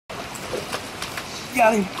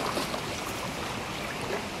Got him.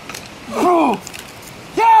 Oh,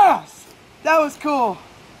 yes! That was cool.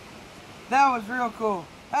 That was real cool.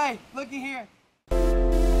 Hey, looky here.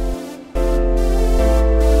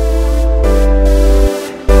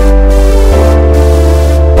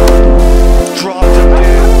 Dropped him,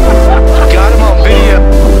 dude. Got him on video.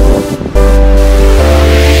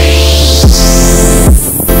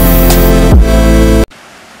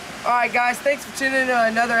 Alright guys, thanks for tuning in to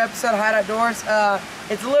another episode of Hide Outdoors.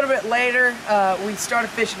 It's a little bit later. We started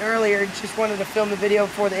fishing earlier. Just wanted to film the video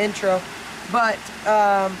before the intro. But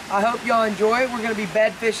I hope y'all enjoy. We're going to be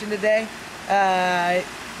bed fishing today.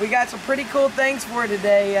 We got some pretty cool things for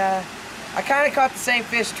today. I kind of caught the same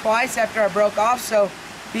fish twice after I broke off, so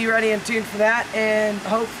be ready and tuned for that. And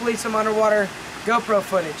hopefully some underwater GoPro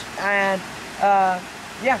footage. And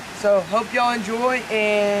yeah, so hope y'all enjoy.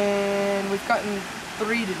 And we've caught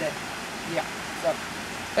 3 today. Yeah, so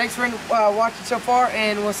thanks for watching so far,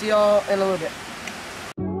 and we'll see y'all in a little bit.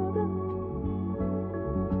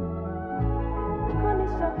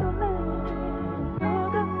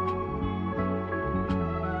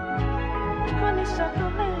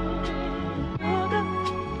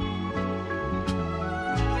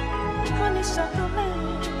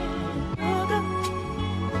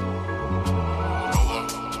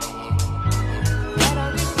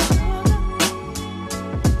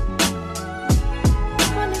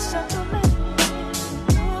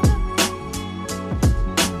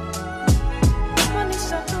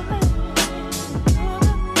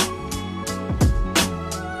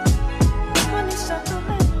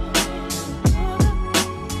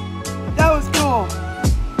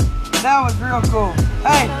 That was real cool.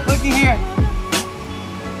 Hey, looky here.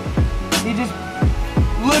 You just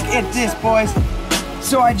look at this, boys.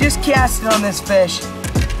 So I just casted on this fish,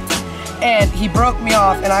 and he broke me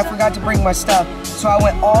off, and I forgot to bring my stuff. So I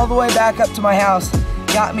went all the way back up to my house,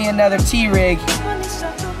 got me another T-rig,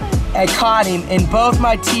 and caught him. And both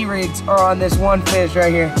my T-rigs are on this one fish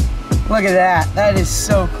right here. Look at that. That is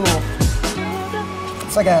so cool.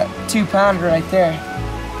 It's like a 2-pounder right there.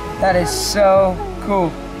 That is so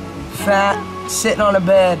cool. Fat, sitting on a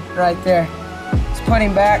bed right there. Let's put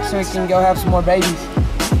him back so he can go have some more babies.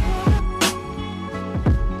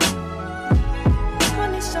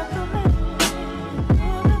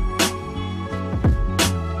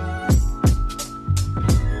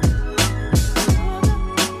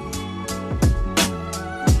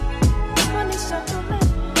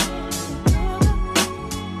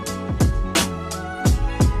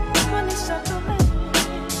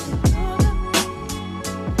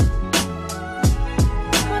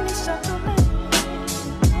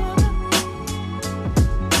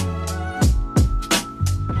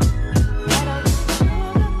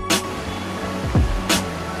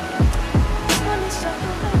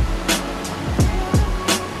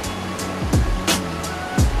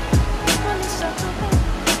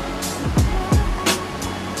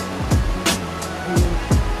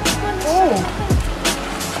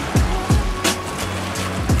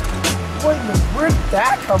 Where did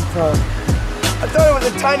that come from? I thought it was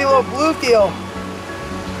a tiny little bluegill.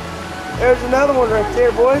 There's another one right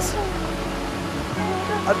there, boys.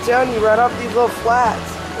 I'm telling you, right off these little flats.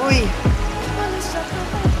 Ooh.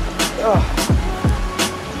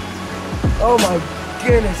 Oh my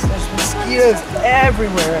goodness, there's mosquitoes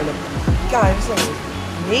everywhere in them. God, this thing is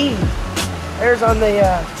mean. There's on the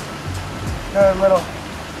another little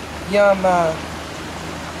yum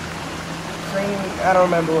cream, I don't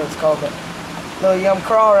remember what it's called, but little yum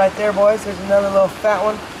crawl right there, boys. There's another little fat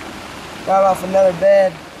one. Got off another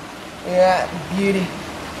bed. Yeah, beauty.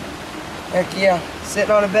 Heck yeah, sitting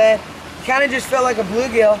on a bed. Kind of just felt like a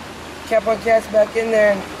bluegill. Kept on casting back in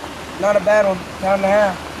there, and not a bad one. Pound and a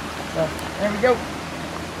half. So there we go.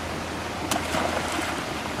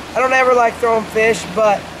 I don't ever like throwing fish,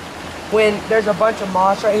 but when there's a bunch of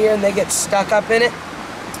moss right here and they get stuck up in it,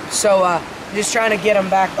 so just trying to get them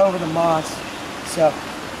back over the moss. So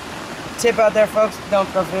tip out there, folks, don't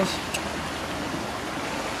throw fish.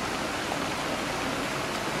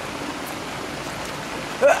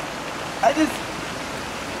 I just,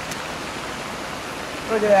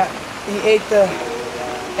 look at that. He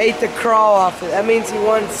ate the crawl off it. That means he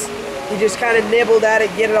just kind of nibbled at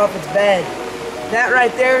it, get it off its bed. That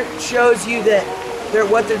right there shows you that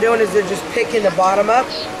what they're doing is they're just picking the bottom up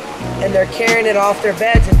and they're carrying it off their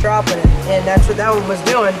beds and dropping it. And that's what that one was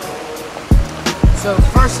doing. So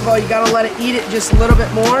first of all, you gotta let it eat it just a little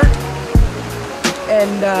bit more.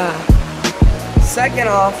 And second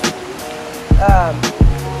off,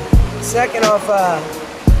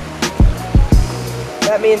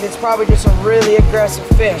 that means it's probably just a really aggressive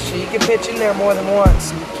fish. So you can pitch in there more than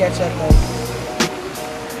once and catch that thing.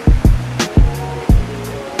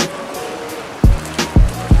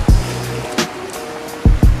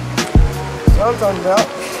 what I'm talking about.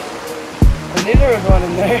 I knew there was one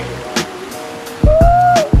in there.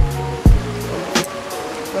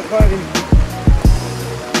 Look, buddy.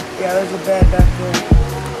 Yeah, there's a bed back there.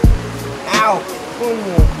 Ow!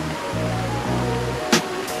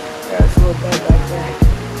 Yeah, there's a little bed back there.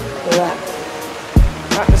 Look at that.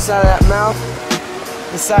 Right beside that mouth.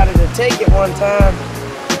 Decided to take it one time.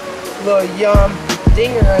 Little yum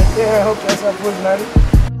dinger right there. I hope that's not poison ivy.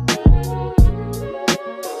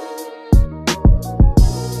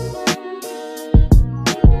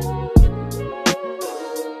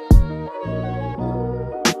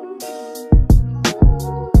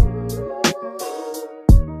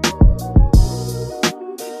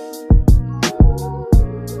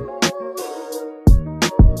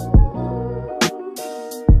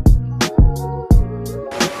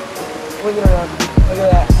 Look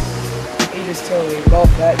at that. He just totally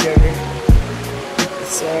engulfed that joker.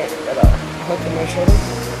 So, got a hook in my shoulder.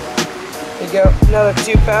 There you go. Another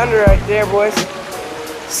 2-pounder right there, boys.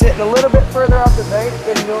 Sitting a little bit further off the bank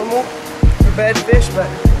than normal for bed fish, but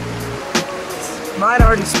might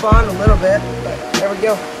already spawned a little bit. But there we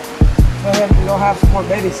go. Go ahead and go have some more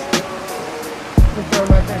babies. Let me throw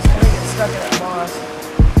them right there. So I get stuck in that moss.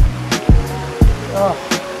 Oh,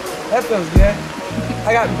 that feels good.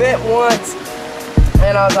 I got bit once,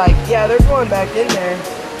 and I was like, yeah, there's one back in there.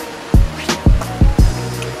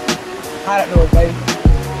 Hide outdoors, baby.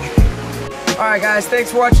 Alright guys, thanks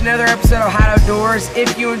for watching another episode of Hide Outdoors.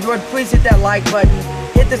 If you enjoyed, please hit that like button.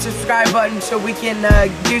 Hit the subscribe button so we can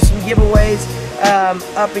do some giveaways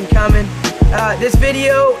up and coming. This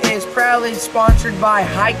video is proudly sponsored by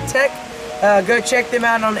Hike Tech. Go check them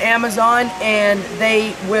out on Amazon, and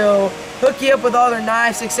they will hook you up with all their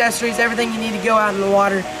knives, accessories, everything you need to go out in the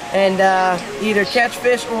water and either catch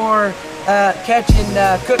fish or catch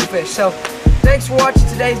and cook fish. So thanks for watching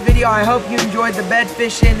today's video. I hope you enjoyed the bed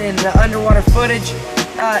fishing and the underwater footage.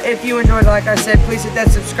 If you enjoyed it, like I said, please hit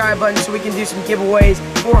that subscribe button so we can do some giveaways.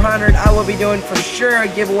 400, I will be doing for sure a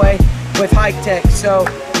giveaway with Hike Tech. So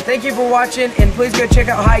thank you for watching, and please go check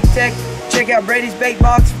out Hike Tech. Check out Brady's Bait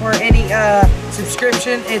Box for any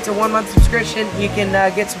subscription. It's a 1-month subscription. You can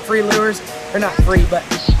get some free lures, or not free, but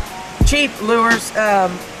cheap lures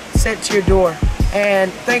sent to your door.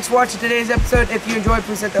 And thanks for watching today's episode. If you enjoyed,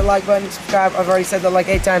 please hit that like button, subscribe. I've already said that like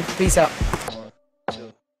 8 times. Peace out.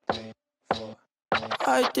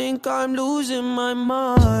 I think I'm losing my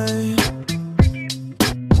mind,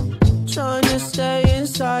 trying to stay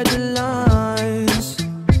inside the lines.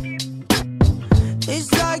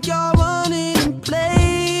 It's like you're running in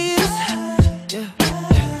place, yeah.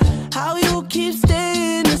 How you keep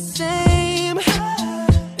staying the same,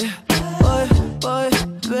 yeah. But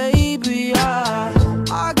baby,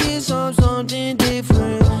 I guess I'm something